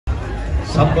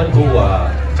someone who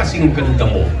kasing ganda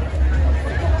mo,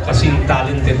 kasing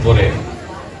talented mo rin.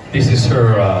 This is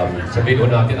her, sabihin ko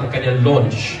natin, ang kanyang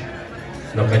launch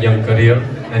ng kanyang career,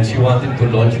 and she wanted to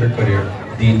launch her career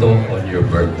dito on your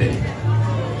birthday.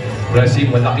 Precy,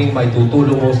 malaking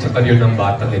maitutulong mo sa career ng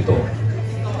bata nito.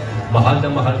 Mahal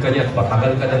na mahal ka niya at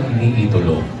patagal ka nang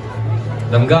iniidolo.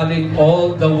 Nanggaling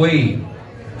all the way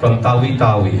from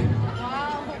Tawi-Tawi.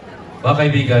 Mga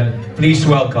kaibigan, please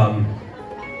welcome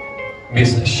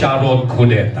Miss Sharon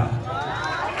Cuneta.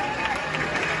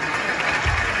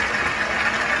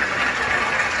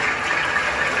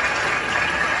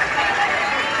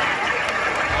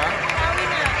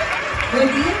 Good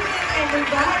evening,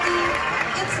 everybody.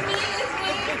 It's me,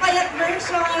 payat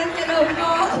version. Hello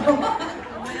po.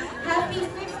 Happy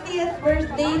 50th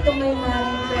birthday to my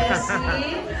Maring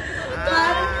Precy.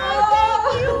 Maring po!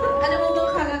 Alam mo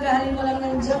bang kakagaling ko lang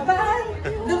ng Japan?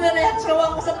 Dumiretso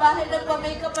ako sa bahay ng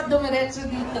pa-makeup at dumiretso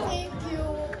dito. Thank you.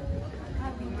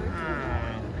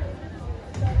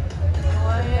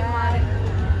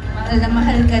 Mahal na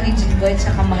mahal ka ni Jinggoy at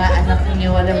saka mga anak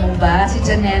niyo. Alam mo ba? Si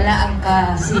Janela ang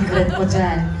ka-secret ko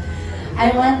dyan.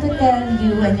 I want to tell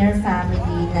you and your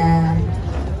family na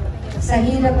sa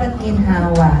hirap at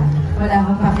ginhawa, wala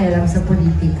akong pakialam sa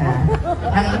politika.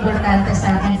 Ang importante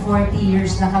sa akin, 40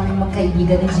 years na kami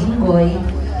magkaibigan ni Jinggoy.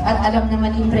 At alam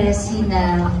naman ni Precy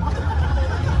na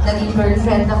naging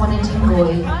girlfriend ako ni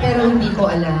Jinggoy, pero hindi ko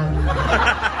alam.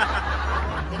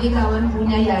 Niligawan po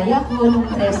niya yaya ko nung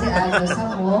 13 anos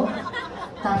ako.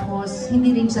 Tapos,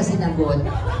 hindi rin siya sinagot.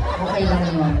 Okay lang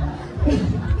yun.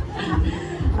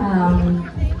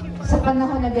 Sa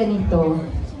panahon na ganito,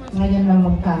 ngayon lang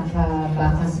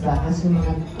magkakabakas-bakas yung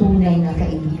mga tunay na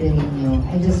kaibigan ninyo.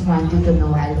 I just want you to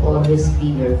know I'll always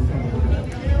be your friend.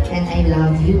 And I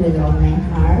love you with all my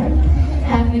heart.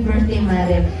 Happy birthday,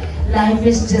 Mare. Life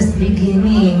is just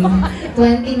beginning.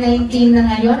 2019 na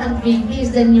ngayon, ang 20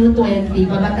 is the new 20.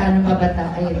 Pabata ng pabata.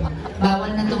 Ay,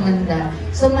 bawal na tumanda.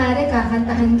 So, Mare,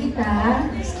 kakantahan kita.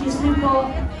 Excuse me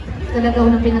po. Talaga ako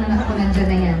nang pinanganak ko nandiyan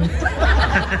na yan.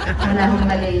 Wala akong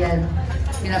mali yan.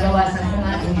 Pinabawasan ko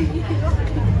nga eh.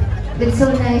 It's so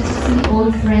nice to see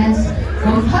old friends.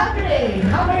 Compadre,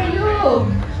 how are you?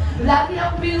 Lagi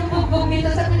akong pinubugbog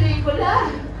dito sa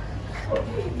pelikula.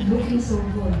 Looking so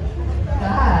good.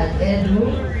 God,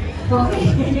 Edu.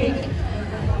 Okay.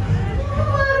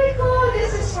 Mariko,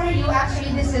 this is for you.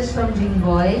 Actually, this is from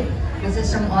Jinggoy. This is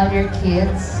from all your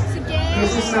kids.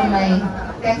 This is from my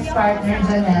ex-partner,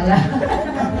 Janela.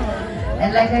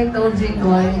 And like I told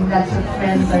Jinggoy, that's what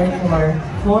friends are for.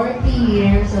 40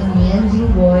 years of me and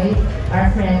Jinggoy, our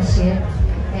friendship,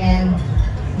 and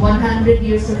 100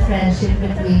 years of friendship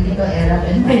between Nito, Erap,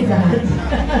 and my dad.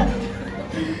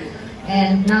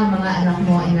 And now, mga anak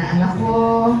mo, inaanak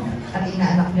ko, at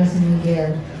inaanak niyo si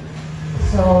Miguel.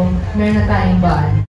 So, meron na tayong bond.